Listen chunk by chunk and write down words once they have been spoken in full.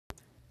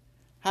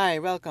Hi,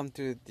 welcome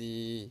to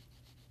the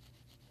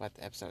what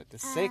episode? The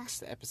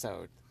sixth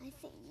episode I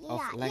think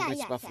of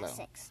Language Buffalo.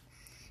 six.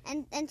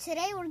 And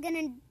today we're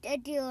gonna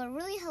do a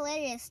really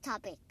hilarious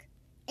topic: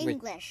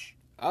 English.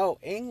 Oh,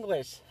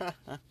 English.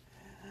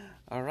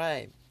 All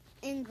right.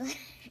 English.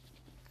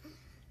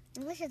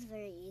 English is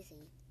very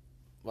easy.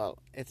 Well,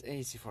 it's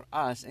easy for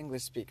us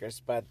English speakers,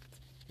 but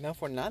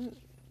for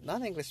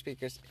non-English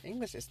speakers,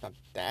 English is not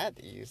that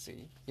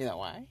easy. You know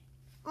why?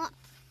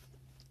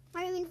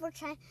 I mean,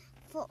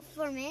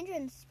 for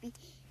Mandarin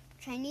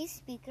Chinese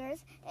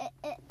speakers,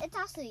 it's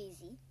also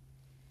easy.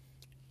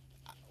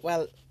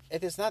 Well,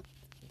 it is not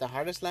the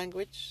hardest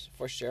language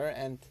for sure,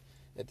 and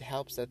it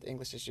helps that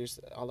English is used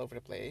all over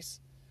the place.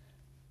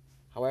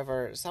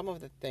 However, some of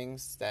the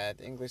things that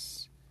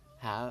English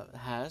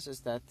has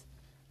is that,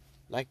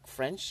 like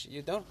French,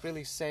 you don't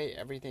really say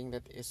everything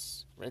that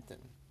is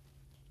written.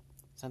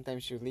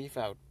 Sometimes you leave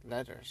out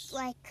letters.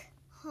 Like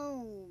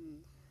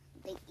home,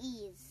 the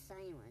E is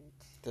silent.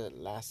 The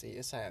last E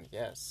is silent,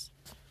 yes.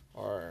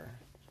 Or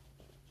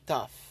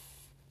tough,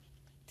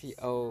 Tough.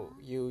 Oh,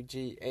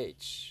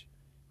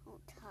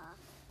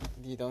 tough.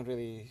 You don't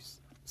really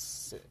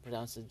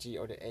pronounce the G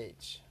or the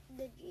H.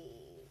 The G.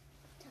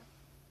 Tough.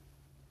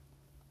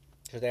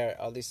 So there are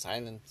all these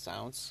silent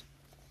sounds.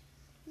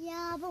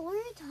 Yeah, but when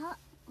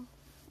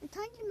we're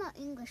talking about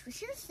English, we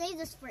should say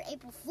this for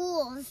April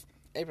Fools.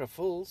 April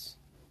Fools?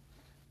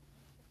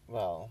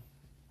 Well,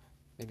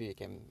 maybe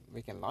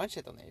we can launch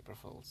it on April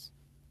Fools.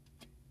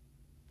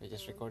 We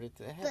just record it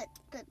ahead.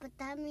 But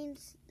that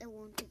means it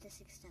won't be the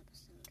 6th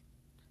episode.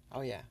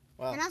 Oh yeah.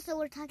 Well. And also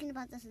we're talking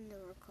about this in the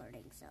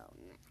recording, so.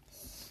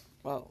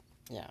 Well,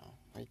 yeah.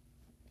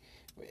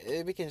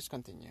 We can just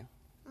continue.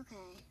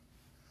 Okay.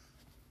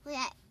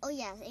 Oh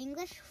yeah.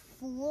 English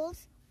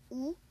fools.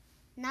 Ooh,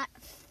 not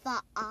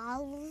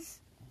faals.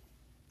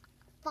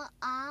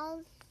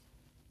 Faals.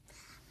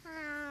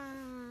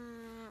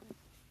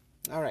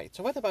 All right.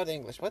 So what about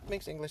English? What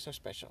makes English so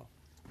special?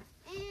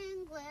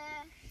 English.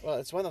 Well,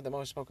 it's one of the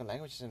most spoken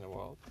languages in the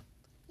world.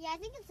 Yeah, I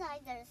think it's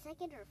either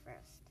second or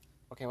first.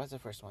 Okay, what's the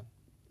first one?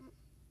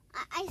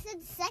 I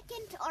said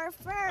second or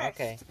first.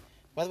 Okay.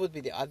 What would be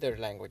the other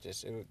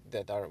languages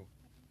that are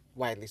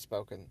widely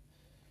spoken?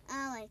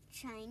 Like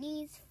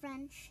Chinese,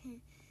 French,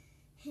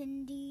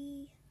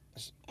 Hindi,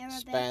 Arabic.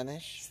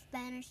 Spanish?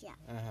 Spanish, yeah.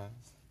 Uh-huh.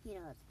 You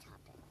know the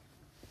topic.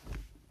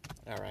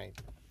 All right.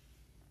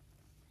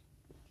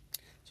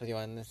 So do you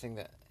want to sing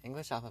the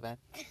English alphabet?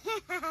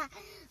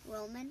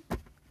 Roman.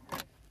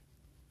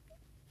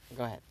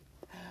 Go ahead.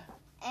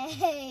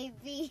 A,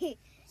 B,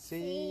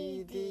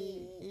 C,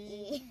 D,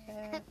 E,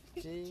 F,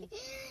 G,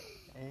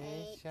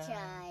 H,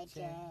 I,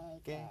 J,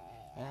 K,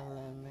 L,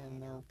 M,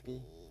 N, O, P,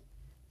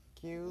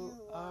 Q,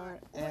 R,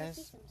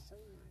 S,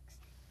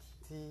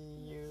 T,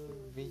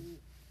 U, V,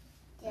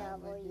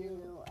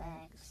 W,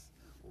 X,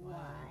 Y,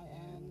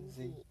 and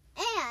Z.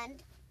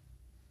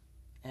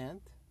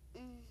 And?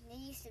 There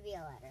used to be a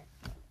letter.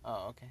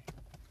 Oh, okay.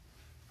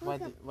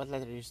 What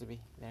letter used to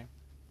be there?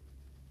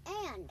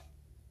 And.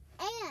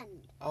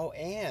 Oh,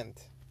 and.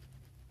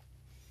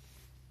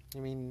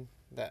 You mean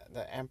the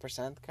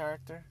ampersand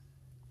character?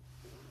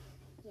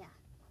 Yeah.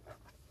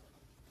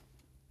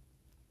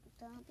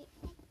 Don't be.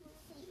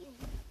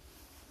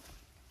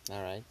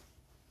 All right.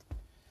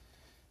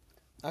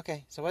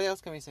 Okay, so what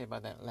else can we say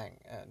about that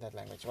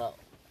language? Well,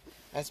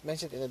 as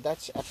mentioned in the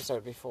Dutch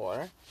episode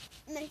before.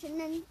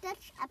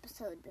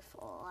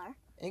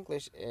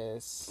 English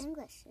is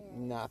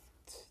not.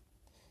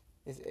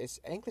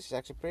 English is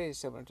actually pretty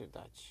similar to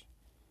Dutch.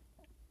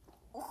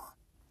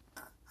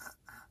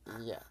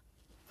 Yeah.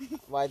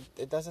 Well,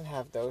 it doesn't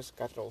have those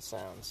guttural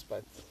sounds,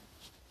 but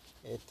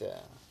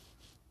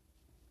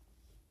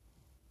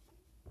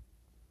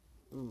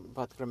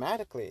but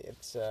grammatically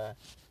it's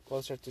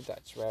closer to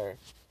Dutch, where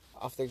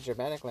of the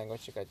Germanic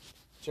language you got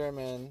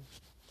German,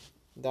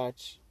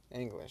 Dutch,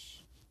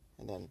 English,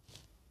 and then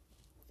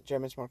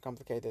German's more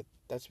complicated,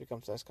 Dutch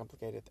becomes less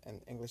complicated,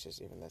 and English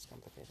is even less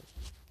complicated.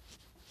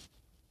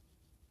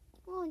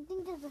 Oh, I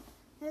think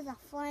there's a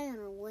fly on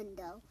a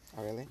window.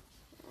 Oh, really?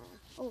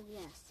 Oh,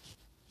 yes.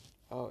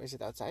 Oh, is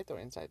it outside or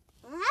inside?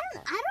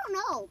 I don't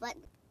know, but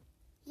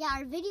yeah,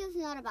 our video's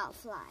not about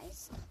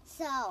flies.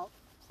 So,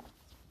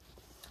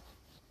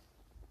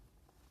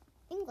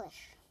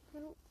 English.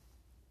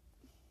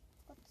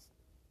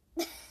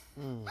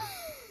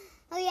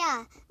 Oh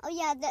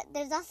yeah.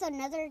 There's also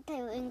another type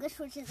of English,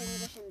 which is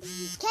English in the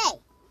UK.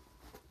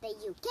 The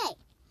UK.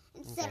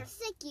 Instead of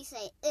sick, you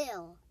say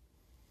ill.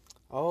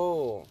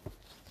 Oh,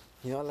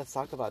 let's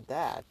talk about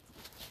that.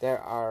 There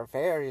are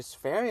various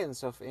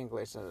variants of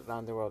English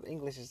around the world.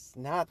 English is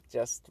not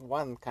just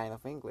one kind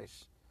of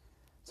English.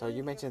 So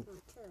you mentioned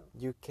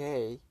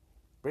UK,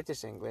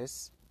 British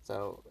English.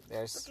 So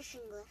there's British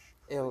English.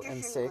 ill British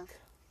and English. sick.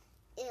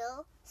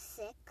 Ill,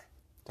 sick.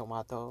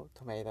 Tomato,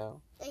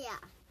 tomato. Yeah.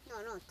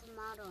 No,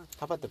 tomato.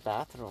 How about the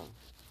bathroom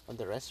or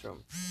the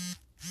restroom?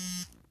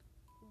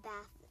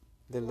 Bath.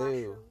 The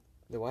loo.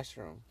 The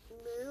washroom.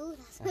 Loo?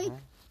 That's like...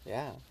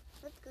 Yeah.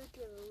 Let's go to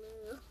the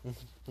loo.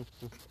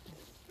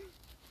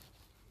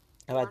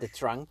 How about the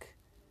trunk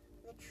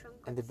The trunk.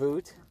 and the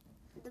boot?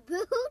 The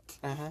boot?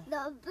 Uh-huh.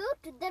 The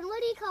boot? Then what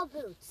do you call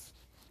boots?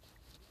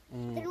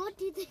 Then what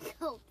do you think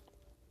called?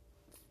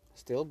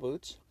 Still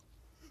boots.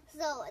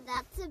 So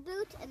that's a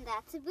boot and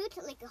that's a boot,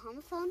 like a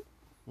homophone.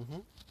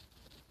 And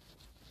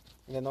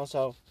then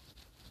also,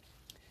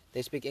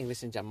 they speak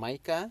English in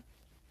Jamaica,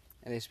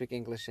 and they speak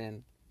English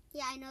in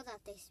Yeah, I know that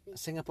they speak.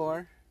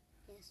 Singapore,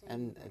 Yes,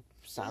 and it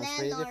sounds Le,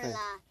 pretty lor, different.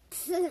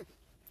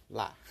 la.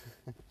 La.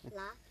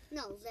 La?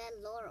 No, le,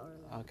 lor, or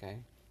la. Okay.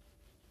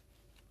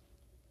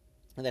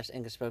 And there's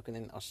English spoken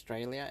in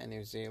Australia and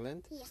New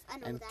Zealand, Yes, I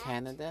know and that.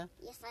 Canada,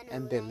 Yes, I know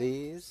and that.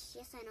 Belize.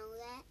 Yes, I know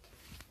that.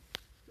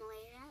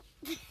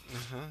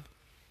 Malaysia.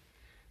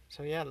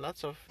 So yeah,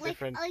 lots of like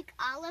different.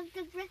 all of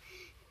the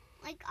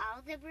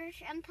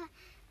British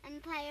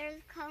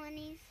Empire's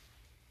colonies.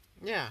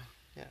 Yeah.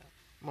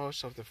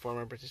 Most of the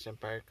former British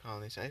Empire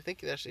colonies. I think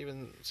there's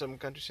even some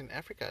countries in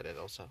Africa that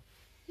also.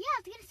 Yeah,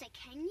 I was gonna say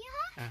Kenya.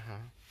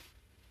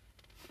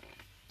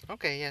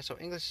 Okay, yeah. So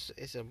English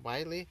is a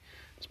widely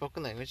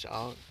spoken language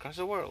all across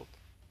the world.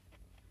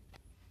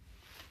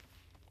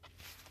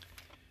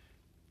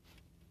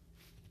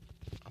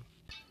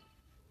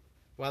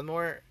 One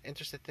more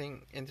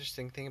interesting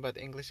thing about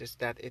English is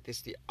that it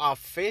is the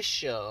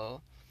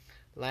official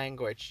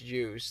language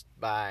used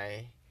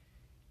by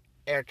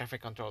air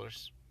traffic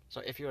controllers.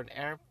 So if you're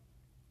an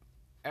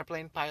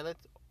airplane pilot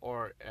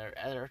or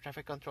air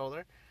traffic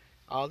controller,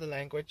 all the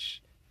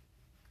language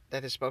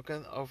that is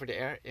spoken over the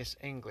air is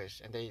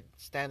English, and they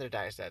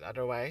standardize that.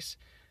 Otherwise,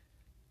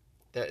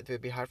 it will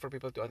be hard for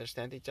people to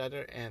understand each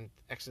other, and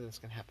accidents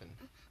can happen.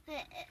 Is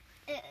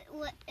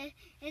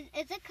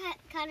it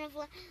kind of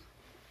like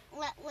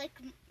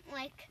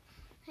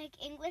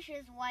English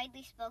is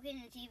widely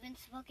spoken? It's even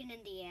spoken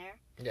in the air.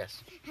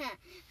 Yes.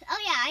 Oh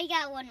yeah, I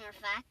got one more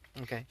fact.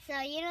 Okay. So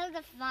you know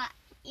the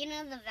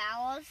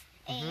vowels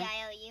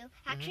A-I-O-U.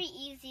 Actually,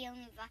 E is the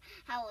only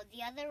vowel.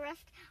 The other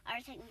rest are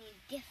technically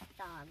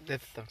diphthongs.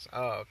 Diphthongs.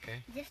 Oh,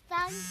 okay.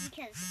 Diphthongs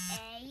because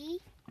A,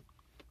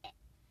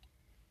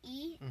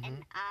 E,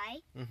 and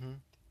I,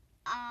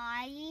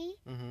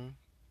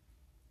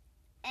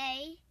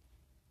 A,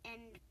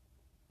 and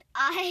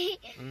I,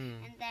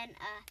 and then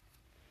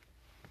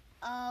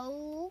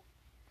O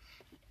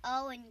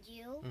and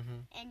U,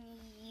 and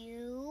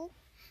U,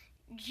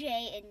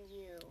 J and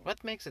U.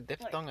 What makes a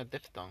diphthong a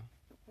diphthong?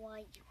 Why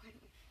you want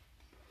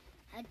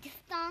a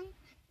diphthong?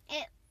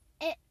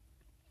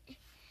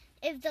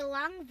 If the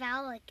long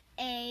vowel like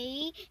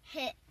A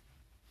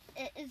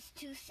is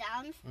two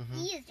sounds,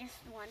 E is just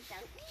one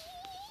sound.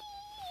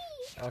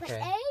 Okay.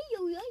 But A,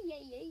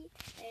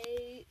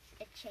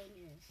 it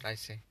changes. I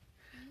see.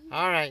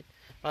 All right.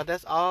 Well,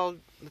 that's all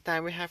the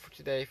time we have for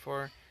today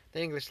for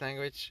the English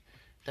language.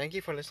 Thank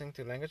you for listening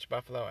to Language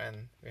Buffalo,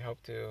 and I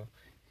hope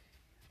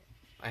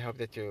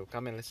that you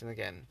come and listen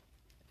again.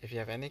 If you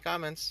have any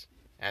comments,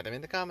 add them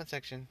in the comment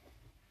section.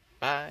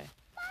 Bye.